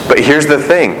 But here's the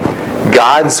thing.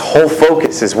 God's whole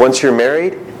focus is once you're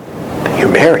married, you're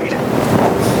married.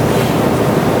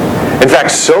 In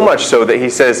fact, so much so that he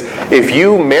says, if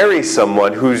you marry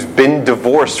someone who's been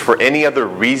divorced for any other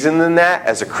reason than that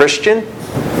as a Christian,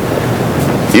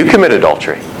 you commit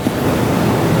adultery.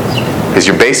 Because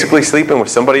you're basically sleeping with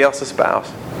somebody else's spouse.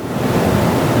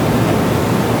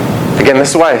 Again,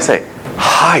 this is why I say,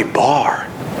 high bar.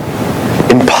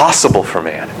 Impossible for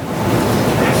man.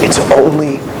 It's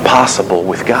only possible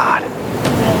with God.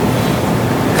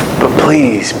 But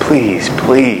please, please,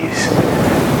 please,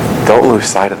 don't lose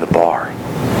sight of the bar.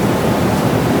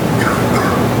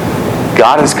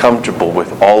 God is comfortable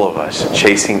with all of us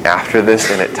chasing after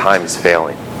this and at times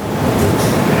failing.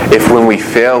 If when we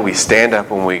fail, we stand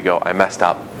up and we go, I messed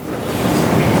up.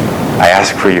 I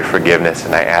ask for your forgiveness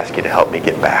and I ask you to help me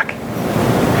get back.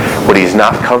 What he's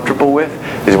not comfortable with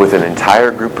is with an entire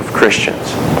group of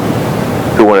Christians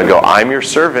who want to go, I'm your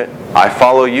servant, I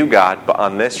follow you, God, but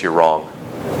on this, you're wrong.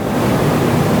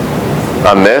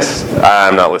 On this,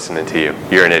 I'm not listening to you.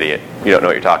 You're an idiot. You don't know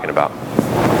what you're talking about.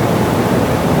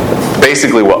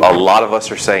 Basically what a lot of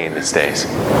us are saying these days.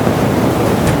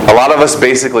 A lot of us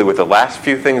basically with the last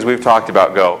few things we've talked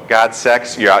about go, God,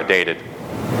 sex, you're outdated.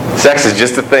 Sex is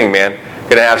just a thing, man.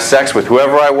 Going to have sex with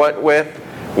whoever I want with,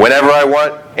 whenever I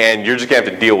want, and you're just going to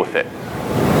have to deal with it.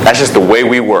 That's just the way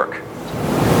we work.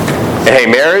 And hey,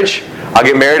 marriage, I'll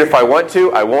get married if I want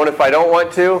to. I won't if I don't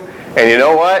want to. And you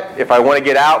know what? If I want to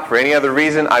get out for any other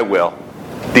reason, I will.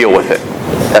 Deal with it.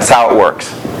 That's how it works.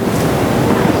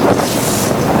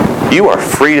 You are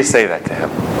free to say that to him.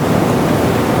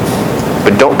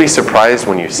 But don't be surprised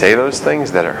when you say those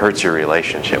things that it hurts your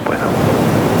relationship with him.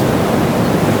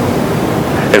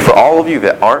 And for all of you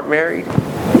that aren't married,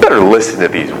 you better listen to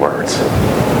these words.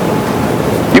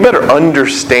 You better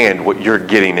understand what you're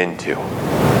getting into.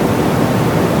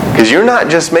 Because you're not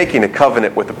just making a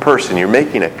covenant with a person, you're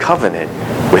making a covenant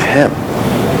with him.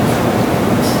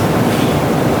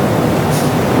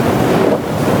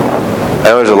 I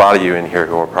know there's a lot of you in here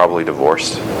who are probably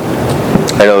divorced.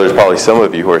 I know there's probably some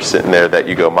of you who are sitting there that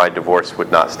you go, my divorce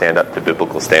would not stand up to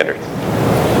biblical standards.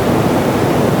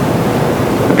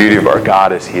 The beauty of our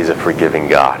God is he is a forgiving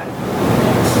God.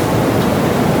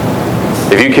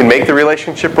 If you can make the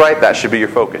relationship right, that should be your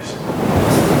focus.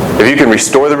 If you can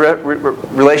restore the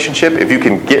relationship, if you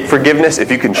can get forgiveness,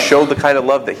 if you can show the kind of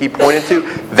love that he pointed to,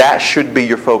 that should be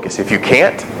your focus. If you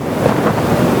can't,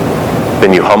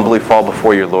 then you humbly fall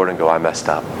before your Lord and go, I messed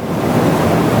up.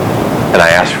 And I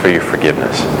ask for your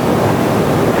forgiveness.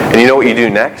 And you know what you do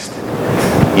next?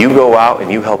 You go out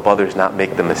and you help others not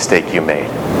make the mistake you made.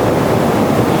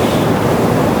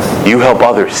 You help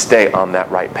others stay on that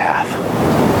right path.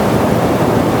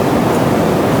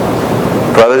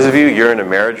 For others of you, you're in a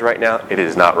marriage right now, it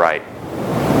is not right.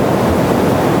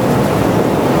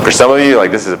 For some of you,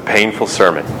 like, this is a painful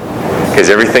sermon. Because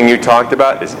everything you talked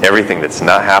about is everything that's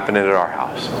not happening at our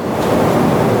house.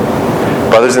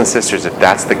 Brothers and sisters, if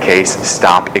that's the case,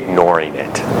 stop ignoring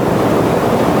it.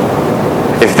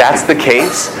 If that's the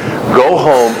case, go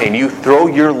home and you throw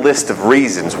your list of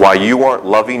reasons why you aren't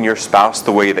loving your spouse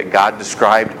the way that God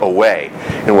described away.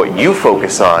 And what you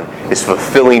focus on is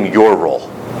fulfilling your role.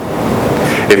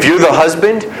 If you're the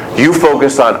husband, you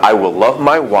focus on, I will love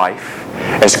my wife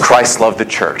as Christ loved the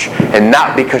church. And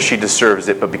not because she deserves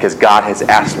it, but because God has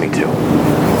asked me to.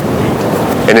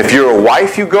 And if you're a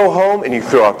wife, you go home and you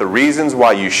throw out the reasons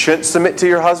why you shouldn't submit to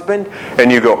your husband.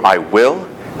 And you go, I will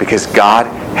because God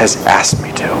has asked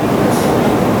me to.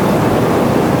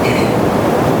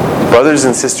 Brothers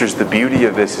and sisters, the beauty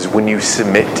of this is when you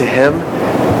submit to him,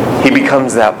 he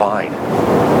becomes that vine.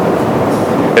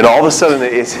 And all of a sudden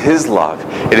it is his love,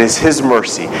 it is his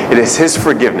mercy, it is his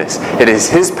forgiveness, it is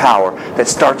his power that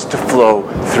starts to flow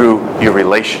through your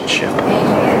relationship.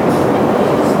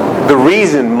 The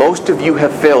reason most of you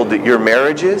have failed at your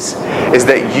marriages is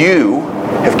that you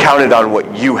have counted on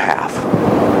what you have.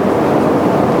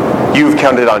 You've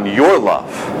counted on your love.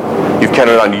 You've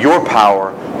counted on your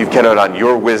power. You've counted on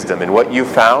your wisdom. And what you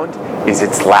found is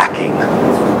it's lacking.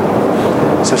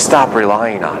 So stop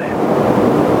relying on it.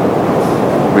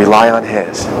 Rely on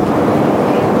his.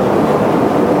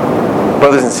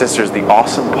 Brothers and sisters, the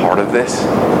awesome part of this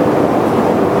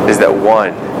is that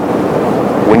one,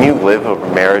 when you live a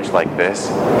marriage like this,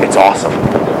 it's awesome.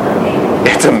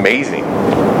 It's amazing.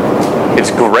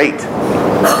 It's great.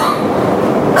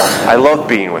 I love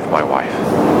being with my wife.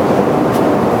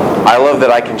 I love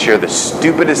that I can share the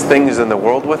stupidest things in the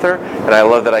world with her, and I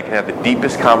love that I can have the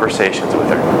deepest conversations with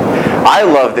her. I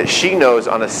love that she knows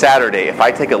on a Saturday, if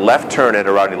I take a left turn at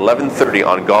around 11:30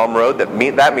 on Galm Road, that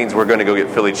means we're going to go get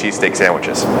Philly cheesesteak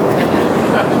sandwiches.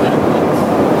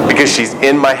 Because she's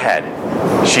in my head.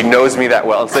 She knows me that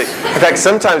well. In fact,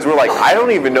 sometimes we're like, I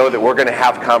don't even know that we're going to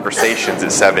have conversations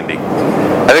at 70.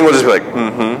 I think we'll just be like,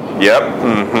 yep,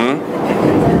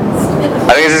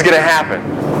 I think it's just going to happen.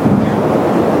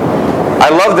 I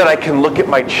love that I can look at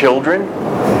my children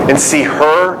and see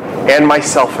her and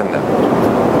myself in them.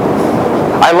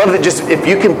 I love that just if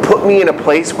you can put me in a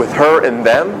place with her and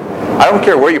them, I don't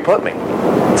care where you put me.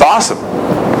 It's awesome.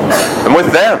 I'm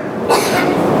with them.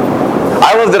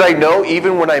 I love that I know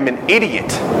even when I'm an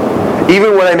idiot,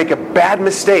 even when I make a bad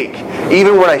mistake,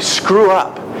 even when I screw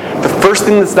up, the first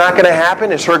thing that's not going to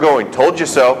happen is her going, told you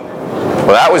so.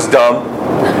 Well, that was dumb.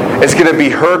 It's going to be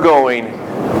her going,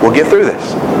 we'll get through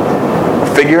this.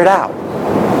 We'll figure it out.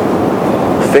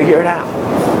 We'll figure it out.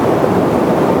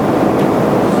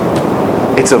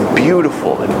 It's a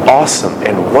beautiful and awesome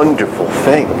and wonderful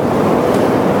thing.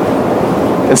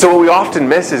 And so what we often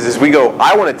miss is we go,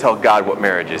 I want to tell God what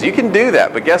marriage is. You can do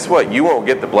that, but guess what? You won't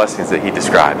get the blessings that He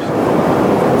describes.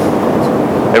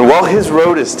 And while His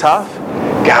road is tough,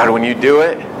 God, when you do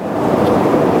it,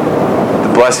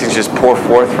 the blessings just pour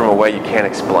forth from a way you can't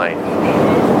explain.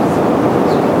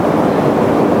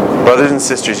 Brothers and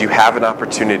sisters, you have an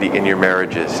opportunity in your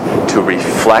marriages to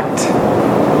reflect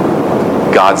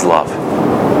God's love.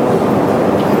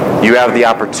 You have the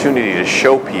opportunity to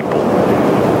show people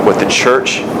what the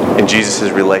church and Jesus'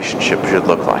 relationship should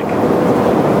look like.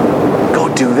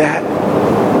 Go do that.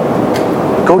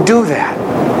 Go do that.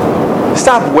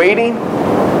 Stop waiting.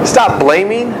 Stop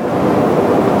blaming.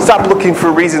 Stop looking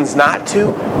for reasons not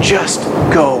to. Just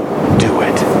go do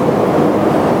it.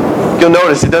 You'll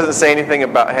notice it doesn't say anything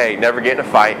about, hey, never get in a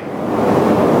fight.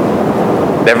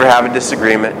 Never have a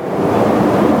disagreement.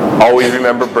 Always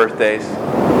remember birthdays.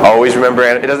 Always remember,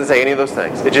 it doesn't say any of those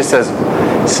things. It just says,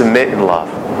 submit in love.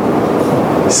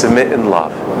 Submit in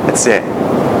love. That's it.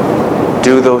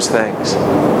 Do those things.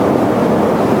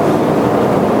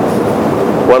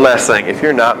 One last thing. If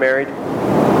you're not married,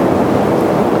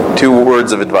 2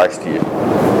 words of advice to you.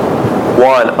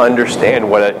 1, understand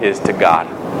what it is to God.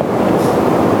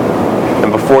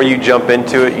 And before you jump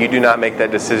into it, you do not make that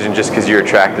decision just because you're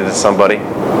attracted to somebody.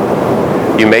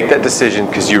 You make that decision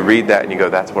because you read that and you go,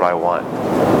 that's what I want.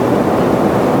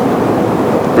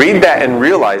 Read that and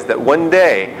realize that one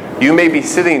day you may be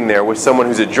sitting there with someone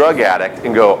who's a drug addict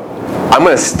and go, I'm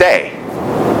going to stay.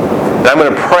 And I'm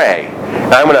going to pray.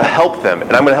 And I'm going to help them.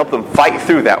 And I'm going to help them fight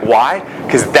through that. Why?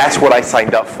 Because that's what I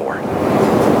signed up for.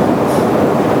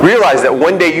 Realize that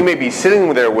one day you may be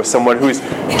sitting there with someone who's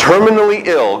terminally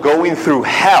ill, going through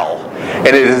hell. And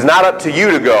it is not up to you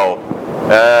to go,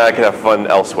 I can have fun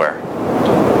elsewhere.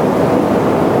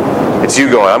 It's you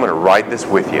going, I'm going to ride this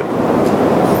with you.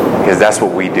 Because that's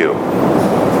what we do.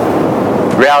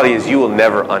 The reality is you will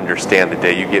never understand the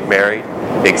day you get married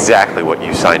exactly what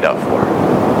you signed up for.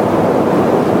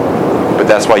 But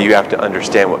that's why you have to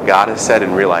understand what God has said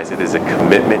and realize it is a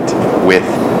commitment with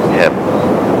Him.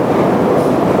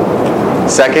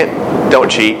 Second, don't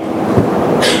cheat.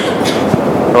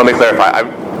 Let me clarify.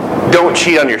 Don't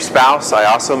cheat on your spouse. I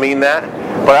also mean that.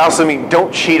 But I also mean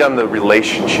don't cheat on the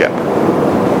relationship.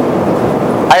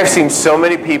 I have seen so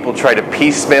many people try to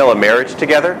piecemeal a marriage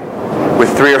together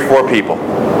with 3 or 4 people.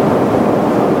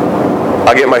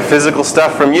 I'll get my physical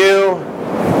stuff from you.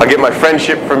 I'll get my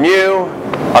friendship from you.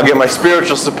 I'll get my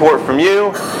spiritual support from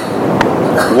you.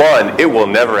 1, it will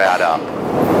never add up.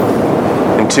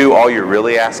 And 2, all you're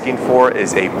really asking for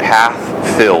is a path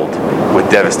filled with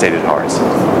devastated hearts.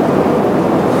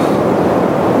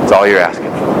 That's all you're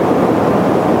asking for.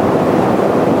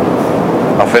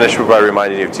 I'll finish by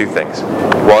reminding you of 2 things.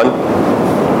 1,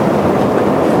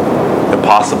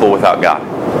 impossible without God.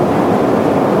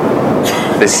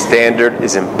 This standard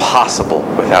is impossible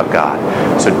without God.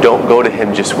 So don't go to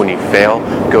Him just when you fail.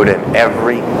 Go to Him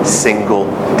every single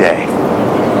day.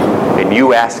 And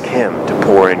you ask Him to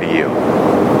pour into you.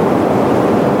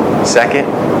 Second,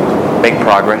 make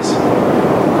progress.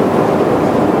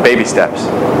 Baby steps.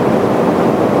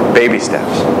 Baby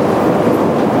steps.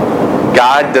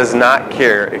 God does not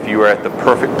care if you are at the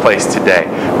perfect place today.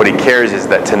 What He cares is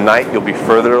that tonight you'll be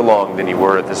further along than you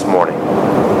were this morning.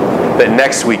 That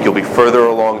next week you'll be further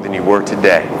along than you were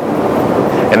today.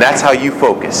 And that's how you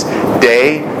focus.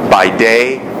 Day by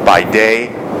day by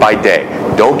day by day.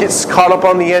 Don't get caught up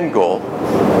on the end goal.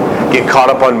 Get caught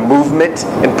up on movement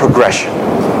and progression.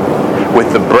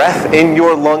 With the breath in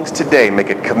your lungs today, make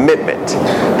a commitment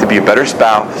to be a better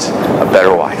spouse, a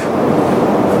better wife.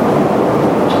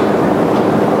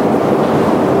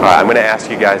 All right, I'm going to ask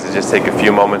you guys to just take a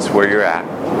few moments where you're at.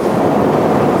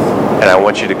 And I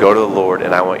want you to go to the Lord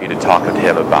and I want you to talk to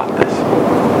Him about this.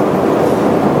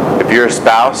 If If you're a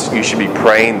spouse, you should be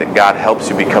praying that God helps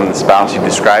you become the spouse you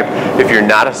described. If you're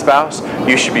not a spouse,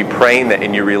 you should be praying that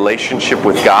in your relationship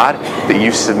with God, that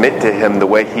you submit to Him the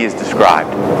way He is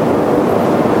described.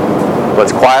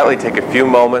 Let's quietly take a few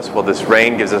moments while this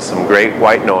rain gives us some great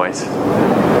white noise.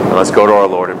 And let's go to our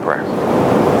Lord in prayer.